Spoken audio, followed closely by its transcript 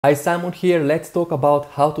Hi, Simon here. Let's talk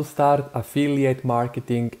about how to start affiliate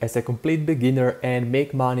marketing as a complete beginner and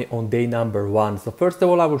make money on day number one. So first of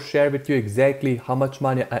all, I will share with you exactly how much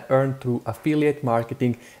money I earned through affiliate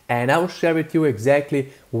marketing, and I will share with you exactly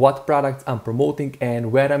what products I'm promoting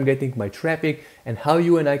and where I'm getting my traffic and how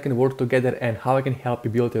you and I can work together and how I can help you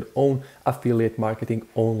build your own affiliate marketing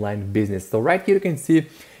online business. So right here you can see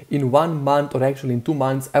in 1 month, or actually in 2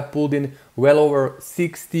 months, I pulled in well over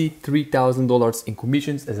 $63,000 in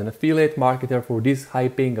commissions as an affiliate marketer for this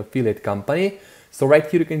high-paying affiliate company. So right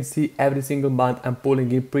here you can see every single month I'm pulling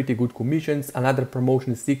in pretty good commissions. Another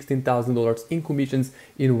promotion is $16,000 in commissions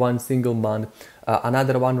in one single month.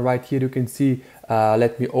 Another one right here you can see,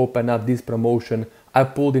 let me open up this promotion. I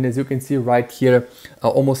pulled in, as you can see right here,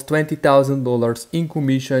 almost $20,000 in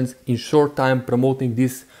commissions in short time promoting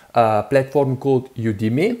this platform called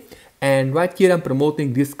Udemy. And right here I'm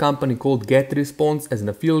promoting this company called GetResponse as an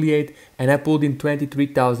affiliate, and I pulled in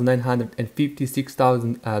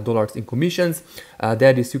 $23,956 in commissions.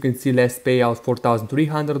 That is, you can see, less payout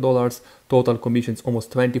 $4,300, total commissions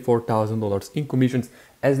almost $24,000 in commissions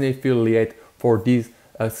as an affiliate for this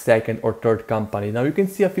second or third company. Now you can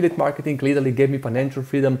see affiliate marketing literally gave me financial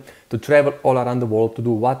freedom to travel all around the world, to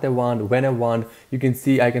do what I want, when I want. You can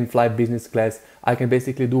see I can fly business class. I can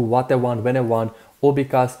basically do what I want, when I want, all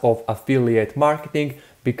because of affiliate marketing,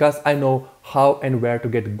 because I know how and where to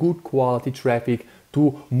get good quality traffic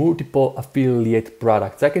to multiple affiliate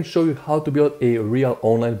products. I can show you how to build a real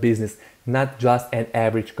online business, not just an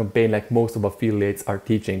average campaign like most of affiliates are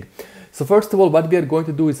teaching. So first of all, what we are going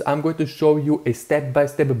to do is I'm going to show you a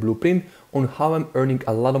step-by-step blueprint on how I'm earning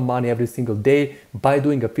a lot of money every single day by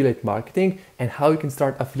doing affiliate marketing, and how you can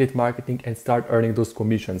start affiliate marketing and start earning those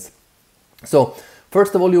commissions. So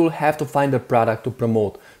first of all, you will have to find a product to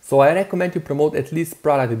promote. So I recommend you promote at least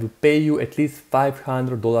product that will pay you at least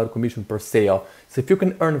 $500 commission per sale. So if you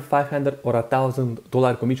can earn $500 or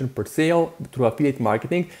 $1,000 commission per sale through affiliate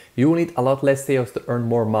marketing, you will need a lot less sales to earn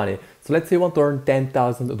more money. So let's say you want to earn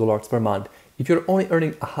 $10,000 per month. If you're only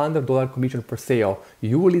earning $100 commission per sale,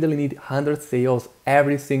 you will literally need 100 sales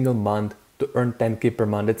every single month to earn 10K per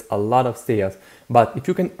month. That's a lot of sales. But if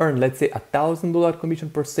you can earn, let's say, $1,000 commission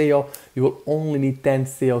per sale, you will only need 10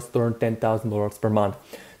 sales to earn $10,000 per month.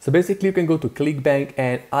 So basically you can go to ClickBank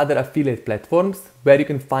and other affiliate platforms where you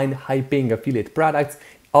can find high-paying affiliate products.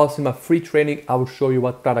 Also in my free training, I will show you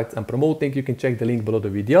what products I'm promoting. You can check the link below the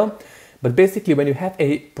video. But basically when you have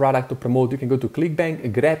a product to promote, you can go to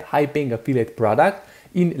ClickBank, grab high-paying affiliate product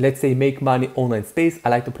in, let's say, Make Money Online space. I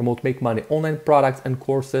like to promote Make Money Online products and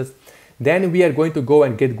courses. Then we are going to go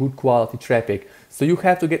and get good quality traffic. So you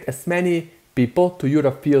have to get as many people to your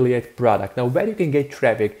affiliate product. Now where you can get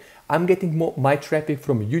traffic, I'm getting my traffic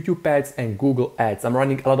from YouTube ads and Google ads. I'm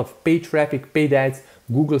running a lot of paid traffic, paid ads,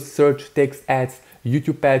 Google search text ads,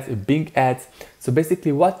 YouTube ads, Bing ads. So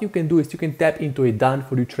basically what you can do is you can tap into a done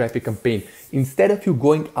for you traffic campaign. Instead of you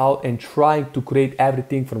going out and trying to create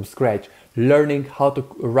everything from scratch, learning how to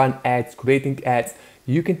run ads, creating ads,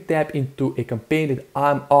 you can tap into a campaign that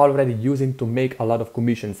I'm already using to make a lot of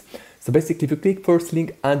commissions. So basically, if you click first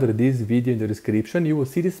link under this video in the description, you will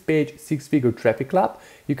see this page, Six Figure Traffic Club.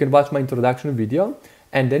 You can watch my introduction video,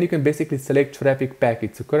 and then you can basically select traffic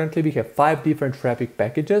package. So currently we have 5 different traffic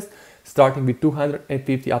packages, starting with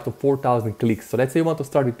 250 up to 4,000 clicks. So let's say you want to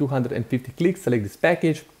start with 250 clicks, select this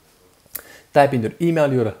package, type in your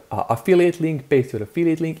email, your affiliate link, paste your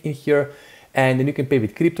affiliate link in here, and then you can pay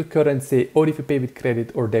with cryptocurrency, or if you pay with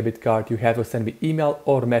credit or debit card, you have to send me email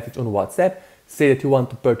or message on WhatsApp. Say that you want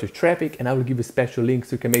to purchase traffic, and I will give you special links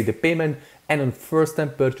so you can make the payment. And on first time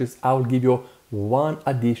purchase, I will give you 1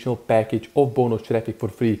 additional package of bonus traffic for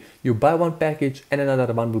free. You buy 1 package and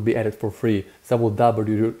another one will be added for free. So I will double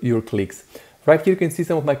your clicks. Right here you can see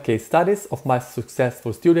some of my case studies of my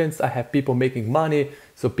successful students. I have people making money.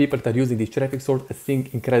 So people that are using this traffic source are seeing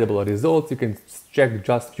incredible results. You can check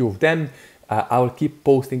just few of them. I will keep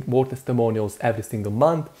posting more testimonials every single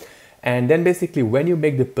month. And then basically when you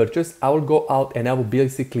make the purchase, I will go out and I will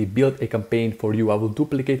basically build a campaign for you. I will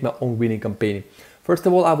duplicate my own winning campaign. First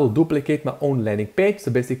of all, I will duplicate my own landing page.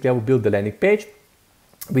 So basically I will build the landing page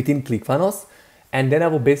within ClickFunnels, and then I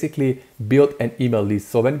will basically build an email list.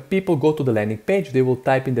 So when people go to the landing page, they will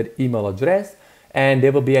type in their email address and they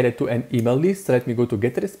will be added to an email list. So let me go to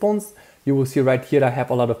GetResponse. You will see right here I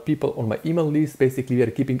have a lot of people on my email list. Basically we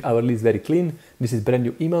are keeping our list very clean. This is brand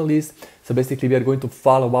new email list. So basically we are going to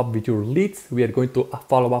follow up with your leads. We are going to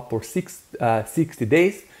follow up for 60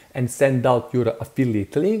 days and send out your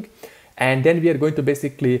affiliate link. And then we are going to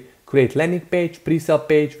basically create landing page, pre-sale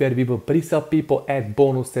page, where we will pre-sell people, add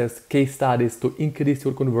bonuses, case studies to increase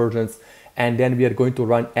your conversions. and then we are going to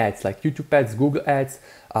run ads like YouTube ads, Google ads.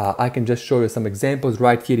 I can just show you some examples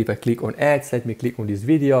right here. If I click on ads, let me click on this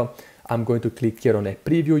video. I'm going to click here on a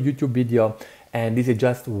preview YouTube video, and this is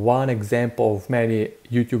just one example of many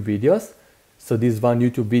YouTube videos. So this one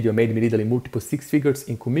YouTube video made me literally multiple six figures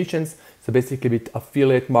in commissions. So basically with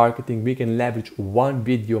affiliate marketing, we can leverage one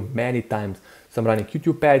video many times. So I'm running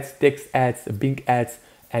YouTube ads, text ads, Bing ads,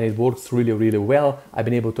 and it works really, really well. I've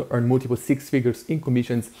been able to earn multiple six figures in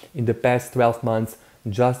commissions in the past 12 months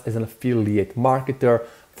just as an affiliate marketer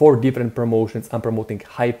for different promotions. I'm promoting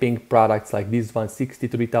high-paying products like this one,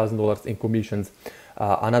 $63,000 in commissions.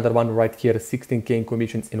 Another one right here, 16K in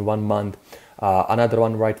commissions in 1 month. Another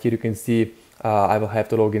one right here, you can see I will have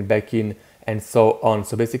to log in back in, and so on.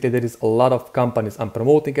 So basically there is a lot of companies I'm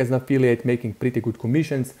promoting as an affiliate, making pretty good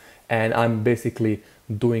commissions, and I'm basically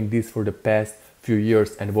doing this for the past few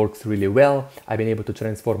years and works really well. I've been able to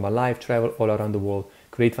transform my life, travel all around the world,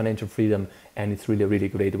 create financial freedom, and it's really, really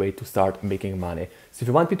great way to start making money. So if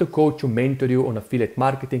you want me to coach you, mentor you on affiliate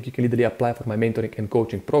marketing, you can literally apply for my mentoring and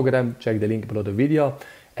coaching program. Check the link below the video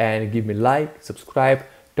and give me like, subscribe,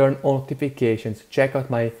 turn on notifications, check out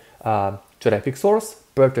my traffic source,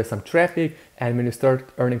 purchase some traffic, and when you start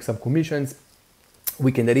earning some commissions,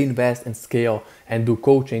 we can reinvest and scale and do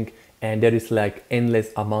coaching, and there is like endless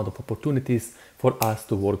amount of opportunities for us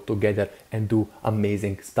to work together and do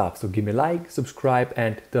amazing stuff. So give me like, subscribe,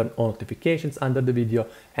 and turn on notifications under the video,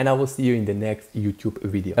 and I will see you in the next YouTube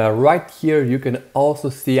video. Right here you can also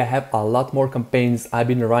see I have a lot more campaigns. I've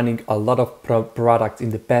been running a lot of products in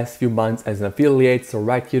the past few months as an affiliate. So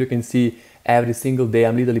right here you can see every single day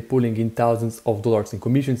I'm literally pulling in thousands of dollars in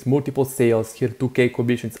commissions, multiple sales. Here 2K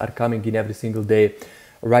commissions are coming in every single day.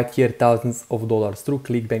 Right here thousands of dollars through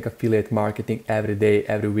ClickBank affiliate marketing every day,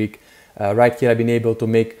 every week. Right here I've been able to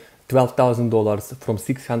make $12,000 from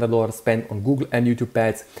 $600 spent on Google and YouTube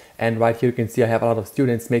ads. And right here you can see I have a lot of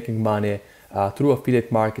students making money through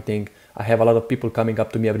affiliate marketing. I have a lot of people coming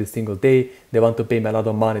up to me every single day. They want to pay me a lot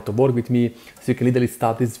of money to work with me. So you can literally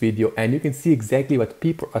stop this video and you can see exactly what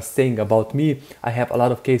people are saying about me. I have a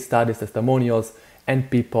lot of case studies, testimonials,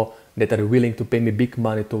 and people that are willing to pay me big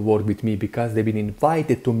money to work with me because they've been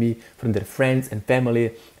invited to me from their friends and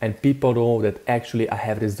family, and people know that actually I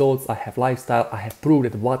have results, I have lifestyle, I have proved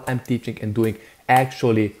that what I'm teaching and doing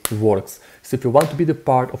actually works. So if you want to be the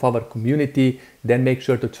part of our community, then make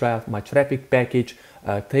sure to try out my traffic package,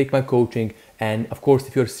 take my coaching, and of course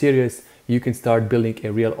if you're serious, you can start building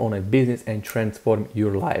a real online business and transform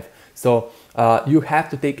your life. So you have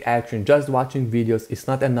to take action. Just watching videos is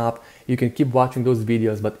not enough. You can keep watching those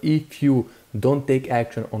videos, but if you don't take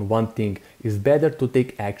action on one thing, it's better to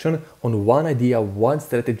take action on one idea, one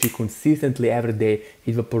strategy consistently every day.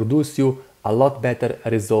 It will produce you a lot better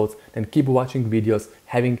results than keep watching videos,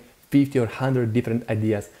 having 50 or 100 different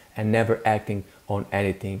ideas and never acting on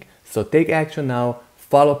anything. So take action now.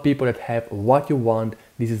 Follow people that have what you want.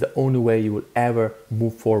 This is the only way you will ever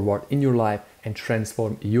move forward in your life and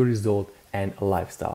transform your result and lifestyle.